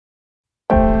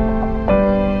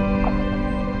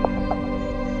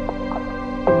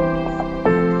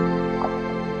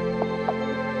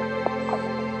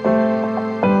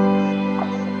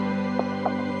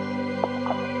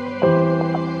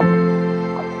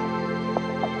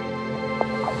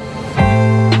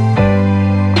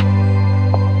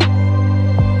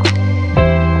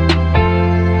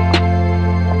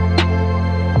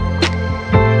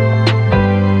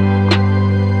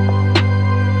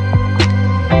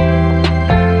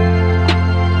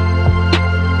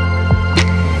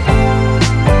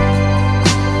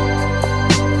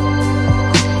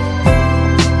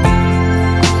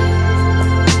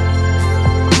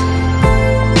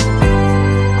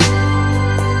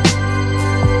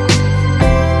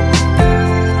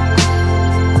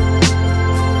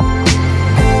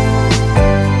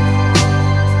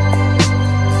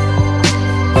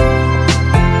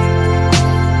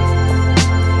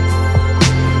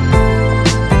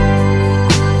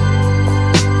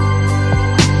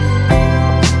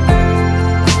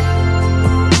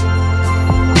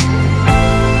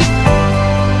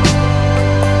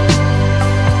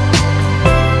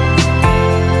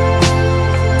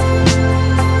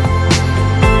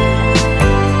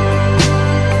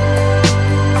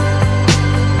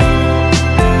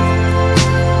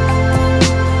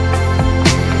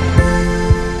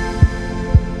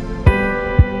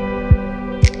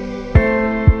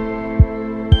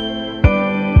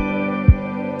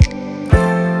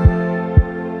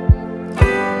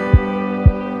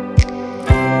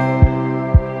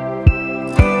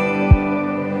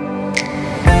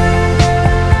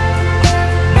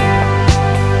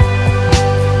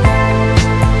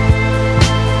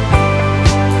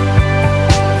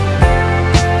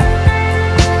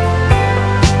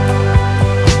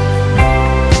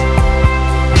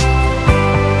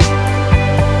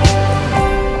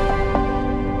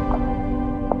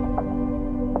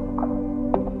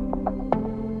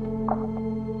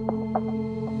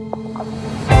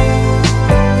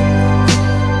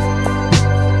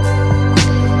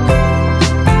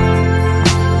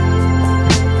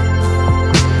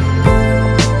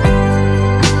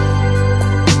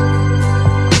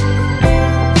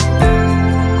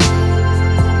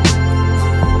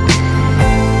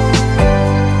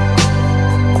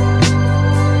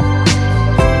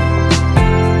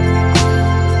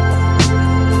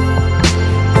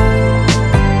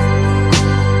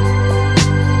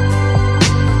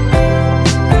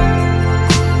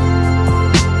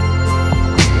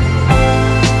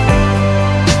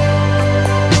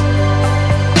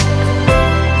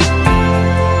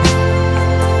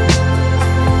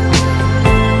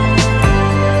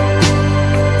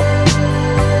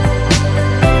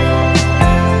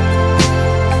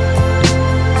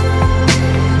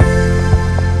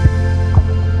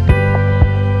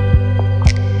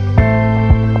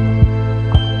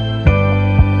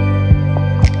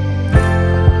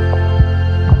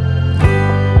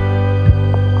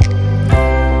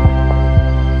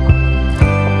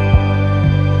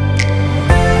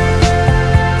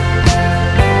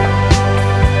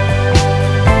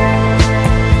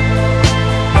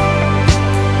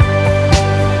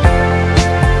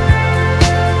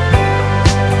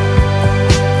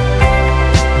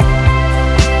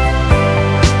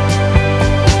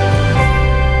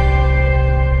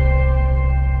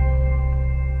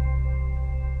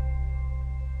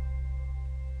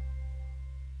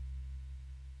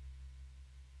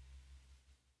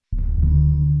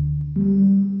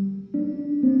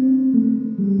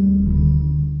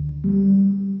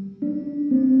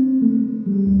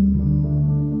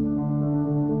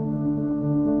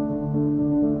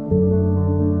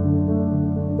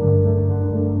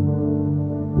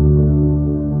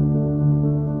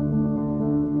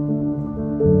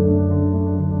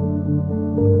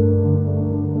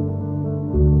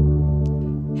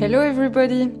Hello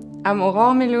everybody, I'm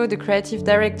Aurore Melo, the creative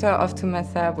director of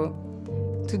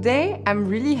SABO. Today I'm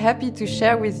really happy to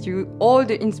share with you all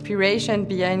the inspiration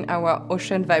behind our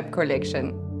Ocean Vibe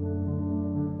collection.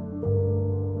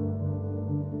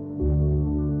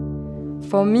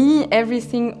 For me,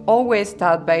 everything always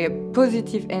starts by a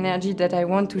positive energy that I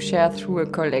want to share through a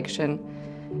collection.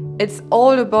 It's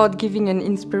all about giving an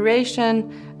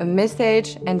inspiration, a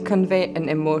message, and convey an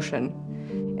emotion.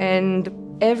 And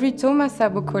every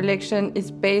SABO collection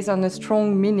is based on a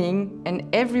strong meaning, and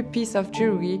every piece of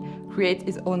jewelry creates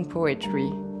its own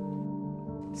poetry.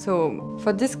 So,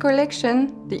 for this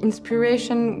collection, the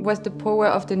inspiration was the power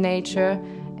of the nature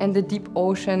and the deep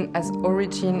ocean as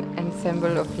origin and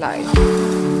symbol of life.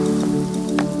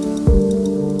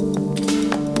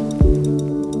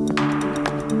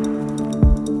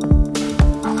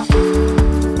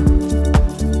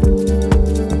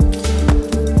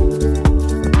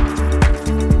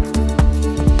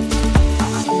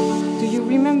 Do you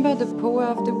remember the power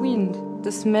of the wind,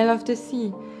 the smell of the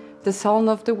sea, the sound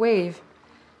of the wave?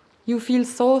 You feel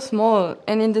so small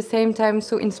and in the same time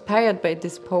so inspired by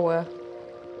this power.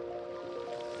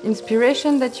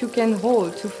 Inspiration that you can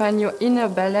hold to find your inner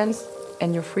balance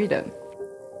and your freedom.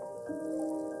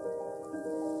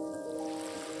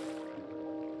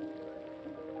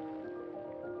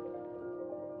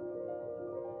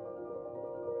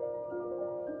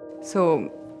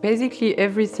 So basically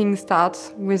everything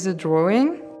starts with a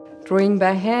drawing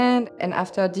by hand, and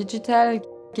after digital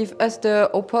give us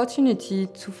the opportunity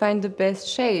to find the best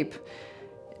shape.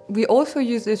 We also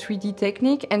use the 3D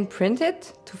technique and print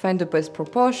it to find the best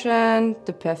proportion,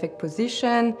 the perfect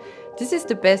position. This is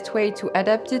the best way to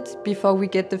adapt it before we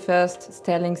get the first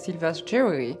sterling silver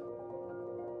jewelry.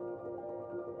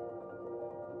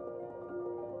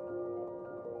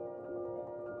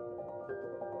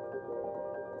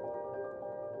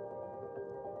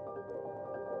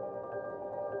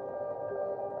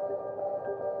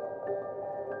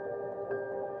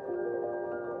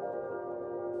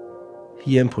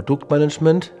 Hier im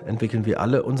Produktmanagement entwickeln wir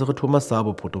alle unsere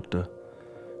SABO-Produkte.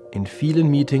 In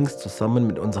vielen Meetings zusammen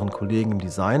mit unseren Kollegen im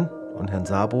Design und Herrn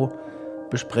SABO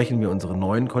besprechen wir unsere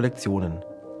neuen Kollektionen.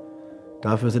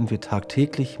 Dafür sind wir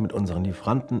tagtäglich mit unseren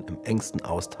Lieferanten im engsten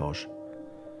Austausch.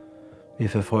 Wir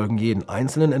verfolgen jeden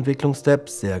einzelnen Entwicklungsstep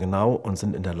sehr genau und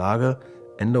sind in der Lage,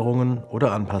 Änderungen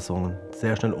oder Anpassungen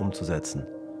sehr schnell umzusetzen.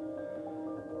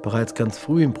 Bereits ganz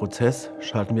früh im Prozess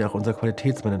schalten wir auch unser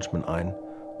Qualitätsmanagement ein,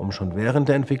 um schon während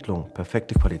der Entwicklung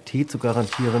perfekte Qualität zu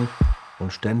garantieren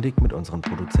und ständig mit unseren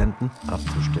Produzenten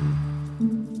abzustimmen.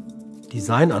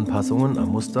 Designanpassungen am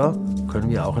Muster können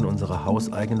wir auch in unserer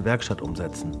hauseigenen Werkstatt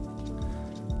umsetzen.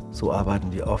 So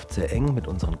arbeiten wir oft sehr eng mit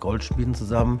unseren Goldschmieden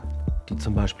zusammen, die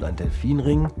zum Beispiel einen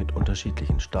Delfinring mit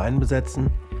unterschiedlichen Steinen besetzen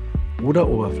oder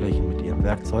Oberflächen mit ihrem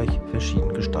Werkzeug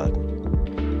verschieden gestalten.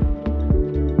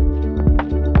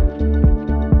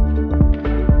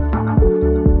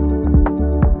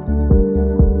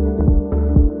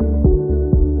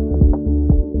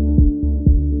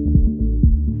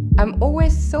 I'm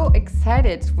always so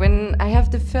excited when I have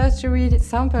the first jewelry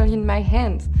sample in my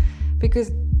hands,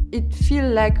 because it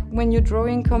feels like when your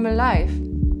drawing come alive.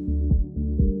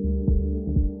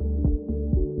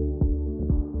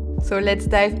 So let's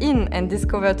dive in and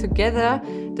discover together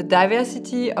the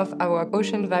diversity of our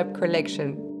Ocean Vibe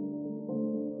collection.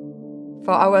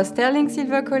 For our sterling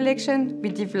silver collection, we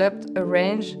developed a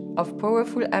range of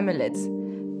powerful amulets,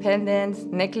 pendants,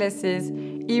 necklaces,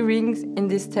 earrings in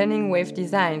this stunning wave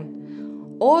design.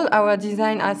 All our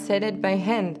designs are set by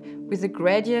hand with a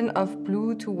gradient of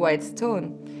blue to white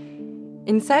stone.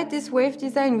 Inside this wave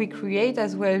design we create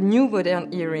as well new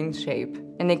modern earring shape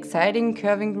and exciting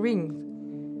curving rings.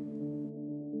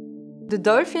 The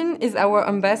dolphin is our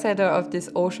ambassador of this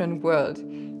ocean world.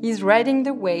 He's riding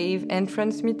the wave and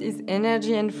transmits his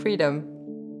energy and freedom.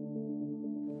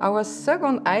 Our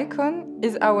second icon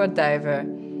is our diver.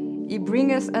 He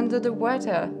brings us under the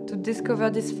water to discover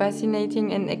this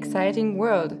fascinating and exciting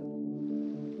world.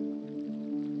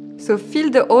 So feel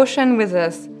the ocean with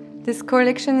us. This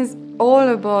collection is all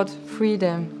about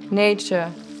freedom,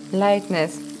 nature,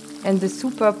 lightness, and the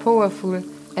super powerful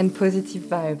and positive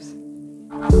vibes.